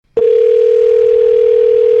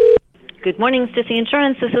Good morning, Sissy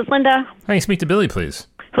Insurance. This is Linda. Hi, speak to Billy, please.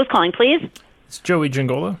 Who's calling, please? It's Joey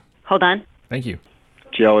Giangola. Hold on. Thank you.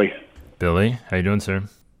 Joey. Billy, how you doing, sir?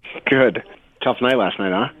 Good. Tough night last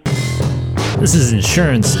night, huh? This is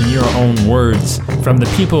insurance in your own words from the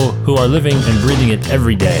people who are living and breathing it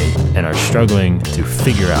every day and are struggling to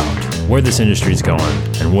figure out where this industry is going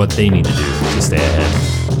and what they need to do to stay ahead.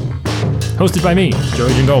 Hosted by me,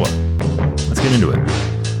 Joey Giangola. Let's get into it.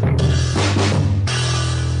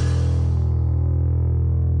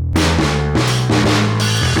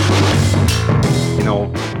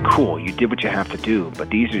 Cool, you did what you have to do, but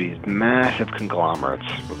these are these massive conglomerates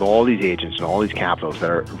with all these agents and all these capitals that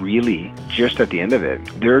are really, just at the end of it,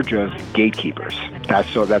 they're just gatekeepers.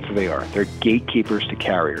 That's what they are. They're gatekeepers to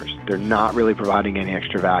carriers. They're not really providing any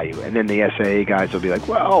extra value. And then the SAA guys will be like,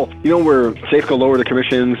 well, we're Safeco lower the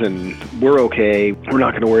commissions and we're okay. We're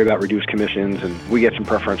not going to worry about reduced commissions and we get some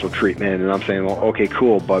preferential treatment. And I'm saying, well, okay,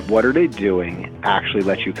 cool, but what are they doing actually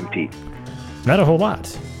let you compete? Not a whole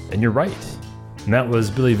lot, and you're right. And that was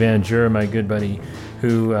Billy Van Jur, my good buddy,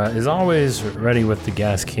 who is always ready with the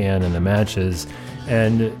gas can and the matches.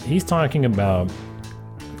 And he's talking about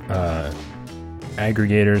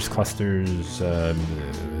aggregators, clusters,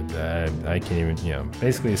 I can't even,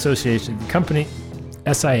 basically association, company,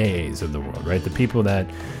 SIAs of the world, right? The people that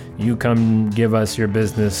you come give us your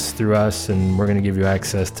business through us and we're going to give you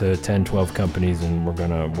access to 10, 12 companies and we're going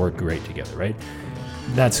to work great together, right?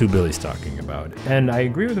 That's who Billy's talking about. And I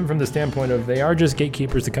agree with him from the standpoint of they are just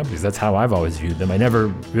gatekeepers to companies. That's how I've always viewed them. I never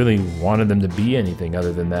really wanted them to be anything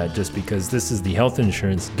other than that, just because this is the health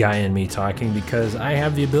insurance guy in me talking, because I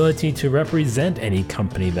have the ability to represent any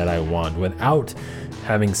company that I want without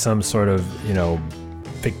having some sort of,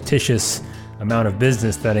 fictitious amount of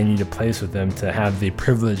business that I need to place with them to have the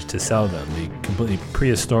privilege to sell them. The completely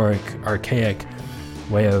prehistoric, archaic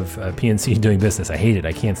way of PNC doing business. I hate it.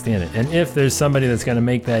 I can't stand it. And if there's somebody that's going to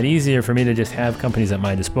make that easier for me to just have companies at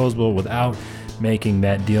my disposal without making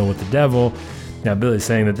that deal with the devil. Now, Billy's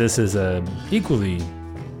saying that this is a equally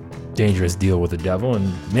dangerous deal with the devil,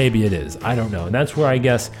 and maybe it is. I don't know. And that's where I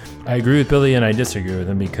guess I agree with Billy and I disagree with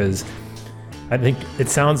him, because I think it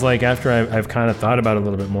sounds like after I've kind of thought about it a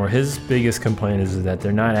little bit more, his biggest complaint is that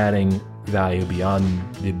they're not adding value beyond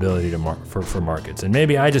the ability to for markets. And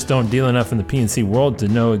maybe I just don't deal enough in the PNC world to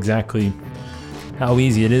know exactly how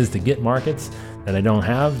easy it is to get markets that I don't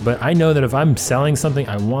have. But I know that if I'm selling something,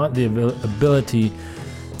 I want the ability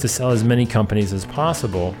to sell as many companies as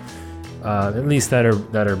possible, at least that are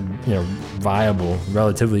viable,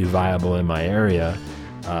 relatively viable in my area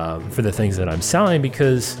for the things that I'm selling,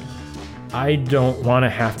 because I don't want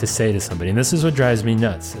to have to say to somebody, and this is what drives me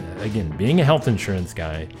nuts. Again, being a health insurance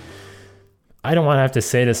guy, I don't want to have to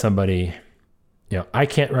say to somebody, I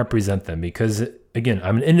can't represent them, because again,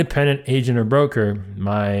 I'm an independent agent or broker.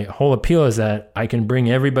 My whole appeal is that I can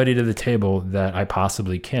bring everybody to the table that I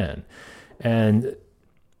possibly can. And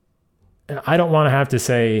I don't want to have to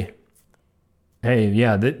say, hey,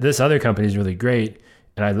 yeah, this other company is really great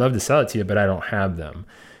and I'd love to sell it to you, but I don't have them.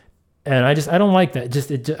 And I don't like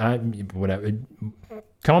that. Whatever.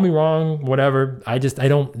 Call me wrong, whatever.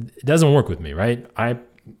 It doesn't work with me, right?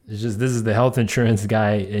 This is the health insurance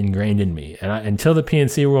guy ingrained in me. And until the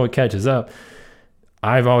PNC world catches up,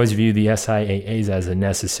 I've always viewed the SIAAs as a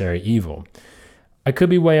necessary evil. I could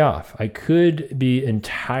be way off. I could be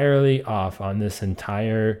entirely off on this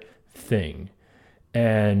entire thing.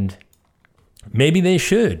 And maybe they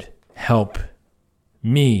should help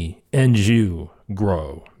me and you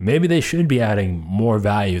grow. Maybe they should be adding more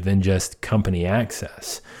value than just company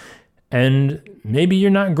access. And maybe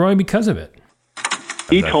you're not growing because of it.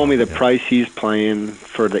 He told me the price he's paying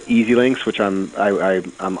for the Easy Links, which I'm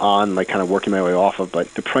on, like kind of working my way off of,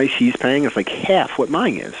 but the price he's paying is like half what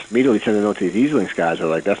mine is. Immediately sent a note to these Easy Links guys. They're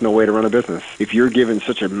like, that's no way to run a business. If you're giving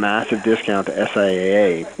such a massive discount to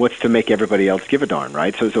SIAA, what's to make everybody else give a darn,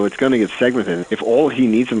 right? So it's going to get segmented. If all he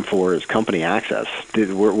needs them for is company access,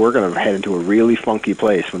 we're going to head into a really funky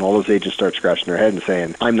place when all those agents start scratching their head and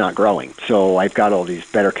saying, I'm not growing. So I've got all these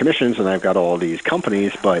better commissions and I've got all these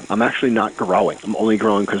companies, but I'm actually not growing. I'm only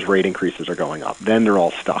growing because rate increases are going up. Then they're all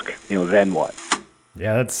stuck. Then what?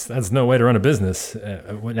 Yeah, that's no way to run a business.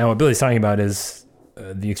 Now, what Billy's talking about is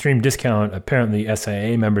the extreme discount apparently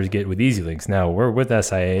SIA members get with EasyLinks. Now, we're with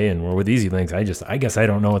SIA and we're with EasyLinks. I guess I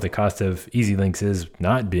don't know what the cost of EasyLinks is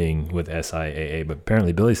not being with SIAA, but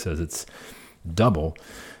apparently Billy says it's double.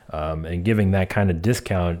 And giving that kind of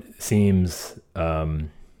discount seems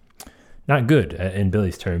not good in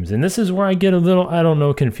Billy's terms. And this is where I get a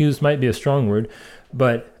little, confused might be a strong word,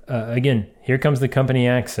 but again, here comes the company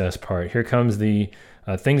access part. Here comes the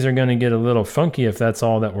things are going to get a little funky if that's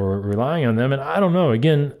all that we're relying on them. And I don't know.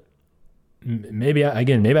 Again, maybe I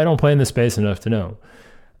don't play in the space enough to know,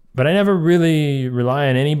 but I never really rely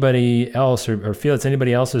on anybody else or feel it's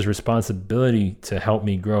anybody else's responsibility to help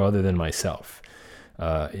me grow other than myself.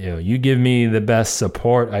 You give me the best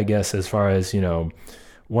support, I guess, as far as,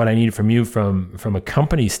 what I need from you from a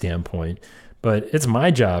company standpoint, but it's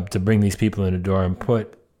my job to bring these people in the door and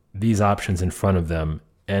put these options in front of them.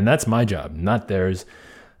 And that's my job, not theirs.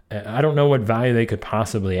 I don't know what value they could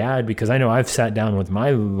possibly add, because I know I've sat down with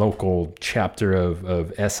my local chapter of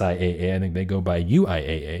SIAA. I think they go by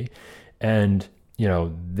UIAA. And,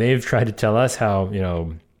 they've tried to tell us how,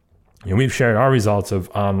 we've shared our results of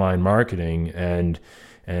online marketing and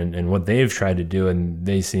what they've tried to do. And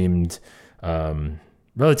they seemed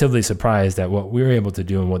relatively surprised at what we're able to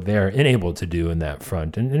do and what they're unable to do in that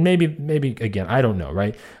front. And maybe again, I don't know,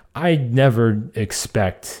 right? I never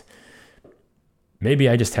expect. Maybe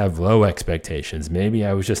I just have low expectations. Maybe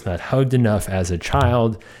I was just not hugged enough as a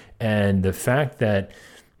child. And the fact that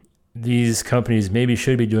these companies maybe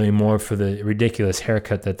should be doing more for the ridiculous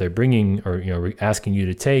haircut that they're bringing or, asking you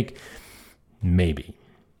to take, maybe.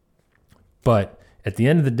 But at the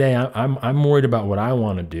end of the day, I'm worried about what I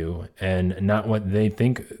want to do and not what they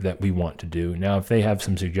think that we want to do. Now, if they have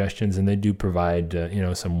some suggestions and they do provide,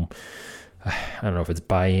 some, I don't know if it's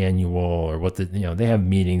biannual or what they have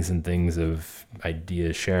meetings and things of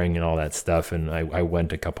ideas sharing and all that stuff. And I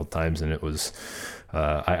went a couple times and it was,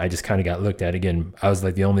 I just kind of got looked at again. I was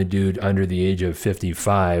like the only dude under the age of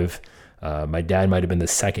 55. My dad might've been the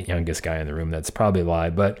second youngest guy in the room. That's probably a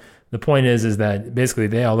lie, but the point is that basically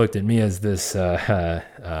they all looked at me as this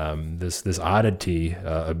this oddity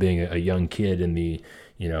of being a young kid in the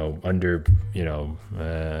under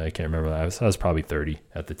I can't remember. I was probably 30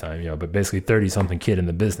 at the time, but basically 30 something kid in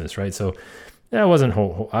the business, right? So that wasn't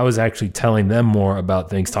I was actually telling them more about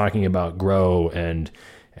things, talking about Grow and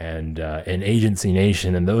Agency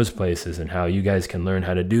Nation and those places and how you guys can learn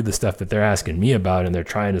how to do the stuff that they're asking me about and they're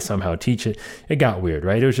trying to somehow teach it. It got weird,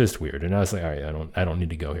 right? It was just weird. And I was like, all right, I don't need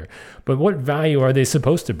to go here. But what value are they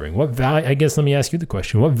supposed to bring? What value, I guess, let me ask you the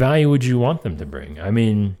question. What value would you want them to bring? I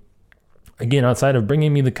mean, again, outside of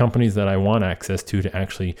bringing me the companies that I want access to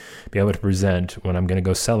actually be able to present when I'm going to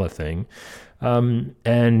go sell a thing,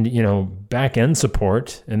 and back end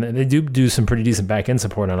support, and they do some pretty decent back end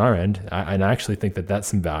support on our end. I actually think that that's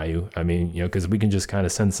some value. I mean, because we can just kind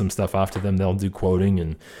of send some stuff off to them. They'll do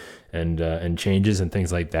quoting and changes and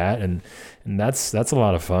things like that, and that's a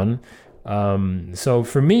lot of fun. So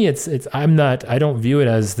for me, I don't view it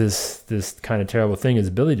as this kind of terrible thing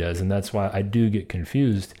as Billy does, and that's why I do get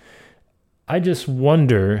confused. I just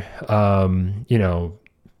wonder,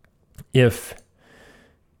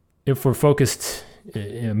 if we're focused,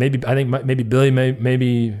 maybe I think maybe Billy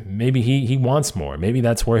maybe he wants more. Maybe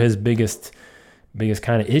that's where his biggest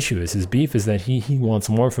kind of issue is. His beef is that he wants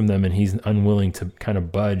more from them and he's unwilling to kind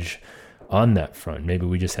of budge on that front. Maybe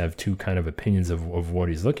we just have two kind of opinions of what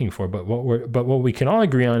he's looking for. But what we can all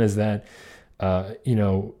agree on is that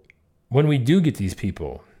when we do get these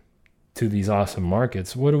people to these awesome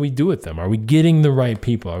markets, what do we do with them? Are we getting the right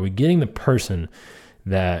people? Are we getting the person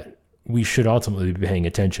that we should ultimately be paying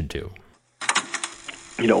attention to?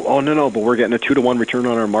 Oh, no, but we're getting a 2-to-1 return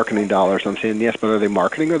on our marketing dollars. I'm saying, yes, but are they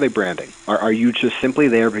marketing or are they branding? Are you just simply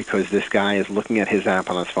there because this guy is looking at his app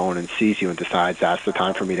on his phone and sees you and decides that's the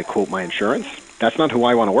time for me to quote my insurance? That's not who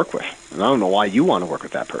I want to work with. And I don't know why you want to work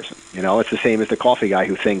with that person. It's the same as the coffee guy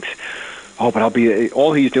who thinks, oh, but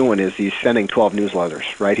all he's doing is he's sending 12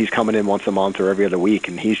 newsletters, right? He's coming in once a month or every other week,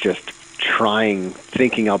 and he's just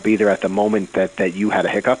thinking I'll be there at the moment that you had a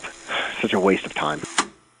hiccup. Such a waste of time.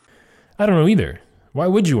 I don't know either. Why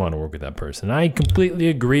would you want to work with that person? I completely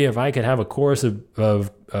agree. If I could have a chorus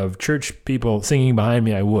of church people singing behind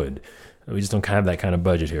me, I would. We just don't have that kind of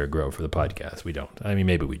budget here at Grow for the podcast. We don't. I mean,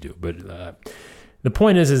 maybe we do. But the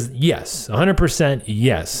point is yes, 100%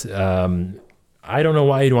 yes. I don't know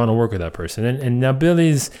why you'd want to work with that person. And now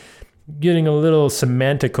Billy's getting a little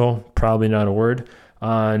semantical, probably not a word,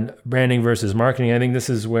 on branding versus marketing. I think this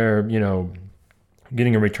is where,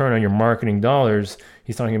 getting a return on your marketing dollars.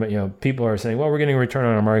 He's talking about, people are saying, well, we're getting a return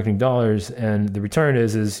on our marketing dollars. And the return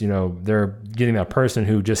is they're getting that person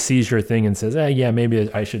who just sees your thing and says, yeah, maybe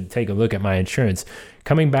I should take a look at my insurance.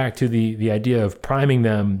 Coming back to the idea of priming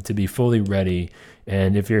them to be fully ready.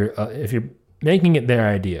 And if you're making it their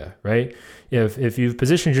idea, right? If you've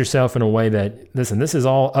positioned yourself in a way that, listen, this is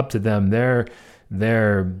all up to them.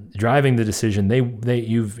 They're driving the decision.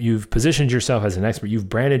 You've positioned yourself as an expert. You've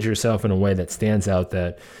branded yourself in a way that stands out,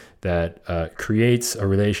 that creates a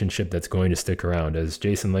relationship that's going to stick around. As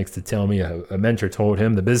Jason likes to tell me, a mentor told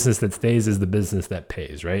him, the business that stays is the business that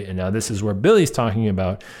pays, right? And now this is where Billy's talking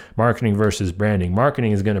about marketing versus branding.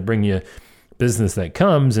 Marketing is going to bring you business that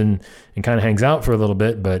comes and kind of hangs out for a little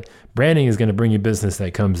bit, but branding is going to bring you business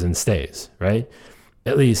that comes and stays, right?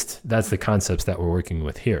 At least that's the concepts that we're working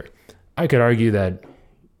with here. I could argue that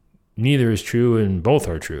neither is true and both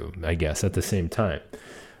are true, I guess, at the same time.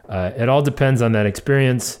 It all depends on that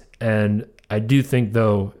experience. And I do think,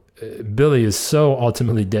 though, Billy is so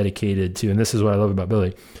ultimately dedicated to, and this is what I love about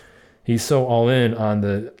Billy, he's so all in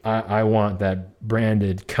on I want that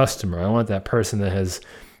branded customer. I want that person that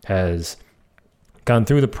has gone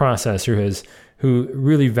through the process, who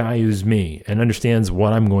really values me and understands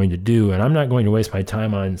what I'm going to do. And I'm not going to waste my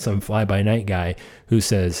time on some fly-by-night guy who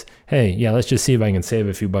says, hey, yeah, let's just see if I can save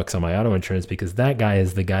a few bucks on my auto insurance, because that guy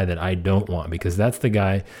is the guy that I don't want, because that's the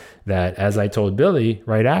guy that, as I told Billy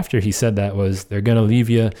right after he said that, was they're going to leave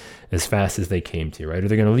you as fast as they came to you, right? Or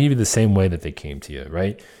they're going to leave you the same way that they came to you,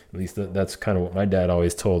 right? At least that's kind of what my dad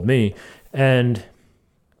always told me. And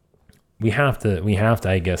we have to,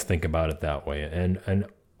 I guess, think about it that way. And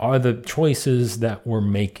are the choices that we're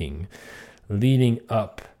making leading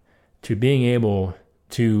up to being able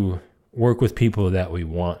to work with people that we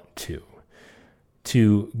want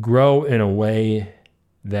to grow in a way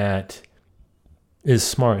that is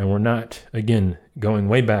smart? And we're not, again, going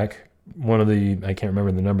way back, I can't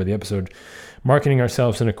remember the number of the episode, marketing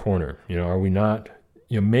ourselves in a corner. Are we not,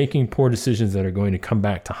 making poor decisions that are going to come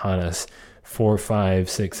back to haunt us 4, 5,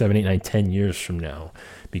 6, 7, 8, 9, 10 years from now?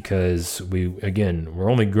 Because we're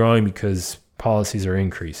only growing because policies are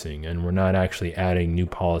increasing and we're not actually adding new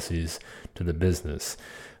policies to the business.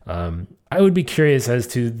 I would be curious as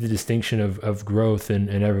to the distinction of growth and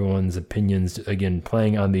everyone's opinions, again,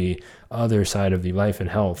 playing on the other side of the life and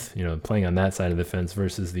health, playing on that side of the fence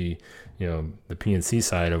versus the P&C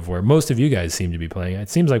side of where most of you guys seem to be playing. It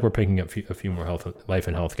seems like we're picking up a few more life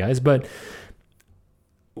and health guys, but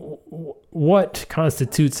what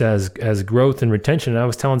constitutes as growth and retention? And I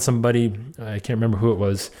was telling somebody, I can't remember who it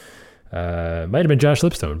was, might have been Josh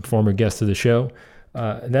Lipstone, former guest of the show,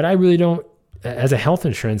 that I really don't, as a health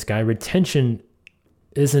insurance guy, retention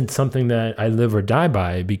isn't something that I live or die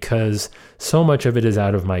by, because so much of it is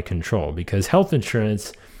out of my control. Because health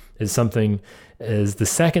insurance is something, is the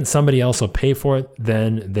second somebody else will pay for it,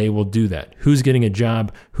 then they will do that. Who's getting a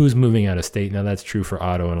job? Who's moving out of state? Now that's true for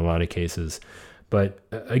auto in a lot of cases. But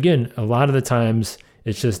again, a lot of the times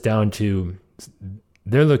it's just down to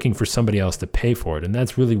they're looking for somebody else to pay for it. And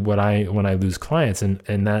that's really when I lose clients,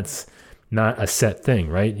 and that's not a set thing,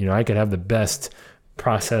 right? I could have the best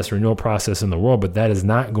process, renewal process in the world, but that is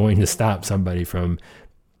not going to stop somebody from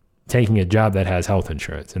taking a job that has health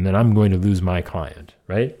insurance. And then I'm going to lose my client,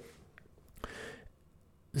 right?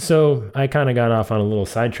 So I kind of got off on a little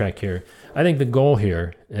sidetrack here. I think the goal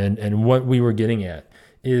here and what we were getting at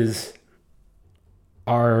is,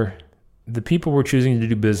 are the people we're choosing to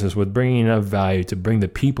do business with bringing enough value to bring the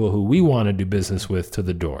people who we want to do business with to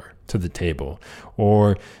the door, to the table?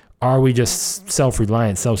 Or are we just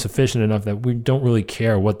self-reliant, self-sufficient enough that we don't really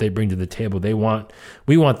care what they bring to the table?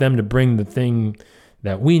 We want them to bring the thing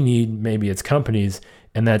that we need, maybe it's companies,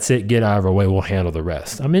 and that's it, get out of our way, we'll handle the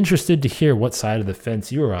rest. I'm interested to hear what side of the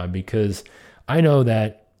fence you're on, because I know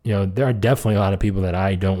that, there are definitely a lot of people that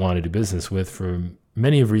I don't want to do business with for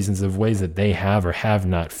many of reasons, of ways that they have or have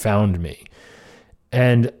not found me.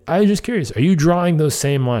 And I was just curious, are you drawing those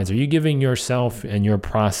same lines? Are you giving yourself and your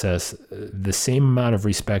process the same amount of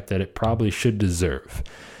respect that it probably should deserve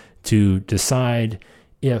to decide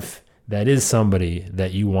if that is somebody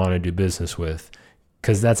that you want to do business with?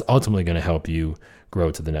 Because that's ultimately going to help you grow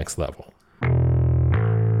to the next level.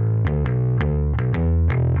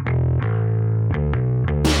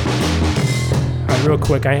 Real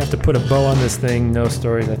quick, I have to put a bow on this thing. No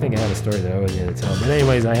stories. I think I had a story that I was going to tell. But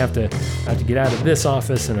anyways, I have to get out of this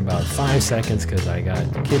office in about 5 seconds because I got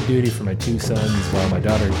kid duty for my 2 sons while my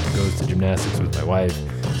daughter goes to gymnastics with my wife.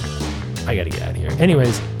 I got to get out of here.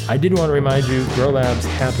 Anyways, I did want to remind you, Grow Lab's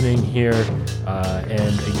happening here.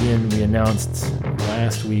 And again, we announced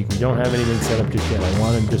last week, we don't have anything set up just yet. I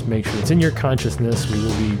want to just make sure it's in your consciousness. We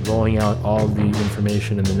will be rolling out all the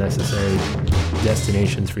information and the necessary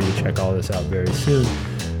destinations for you to check all this out very soon.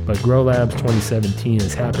 But Grow Labs 2017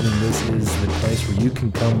 is happening. This is the place where you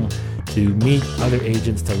can come to meet other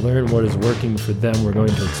agents, to learn what is working for them. We're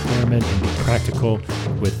going to experiment and be practical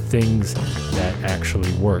with things that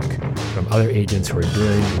actually work from other agents who are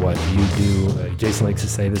doing what you do. Jason likes to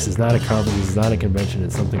say, this is not a conference, this is not a convention,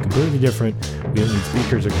 it's something completely different. We don't need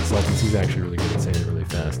speakers or consultants. He's actually really good at saying it really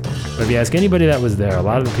fast. But if you ask anybody that was there, a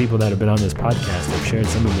lot of the people that have been on this podcast have shared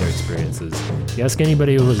some of their experiences. If you ask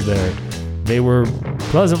anybody who was there, they were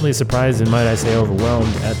pleasantly surprised, and might I say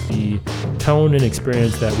overwhelmed, at the tone and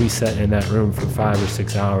experience that we set in that room for 5 or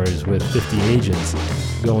 6 hours with 50 agents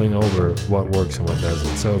going over what works and what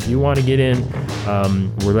doesn't. So if you want to get in,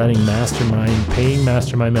 we're letting paying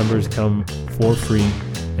Mastermind members come for free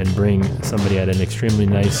and bring somebody at an extremely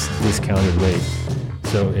nice discounted rate.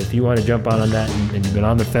 So if you want to jump on that and you've been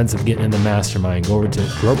on the fence of getting in the Mastermind, go over to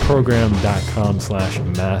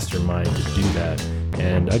growprogram.com/mastermind to do that.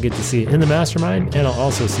 And I'll get to see it in the Mastermind, and I'll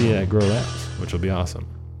also see it at Grow Labs, which will be awesome.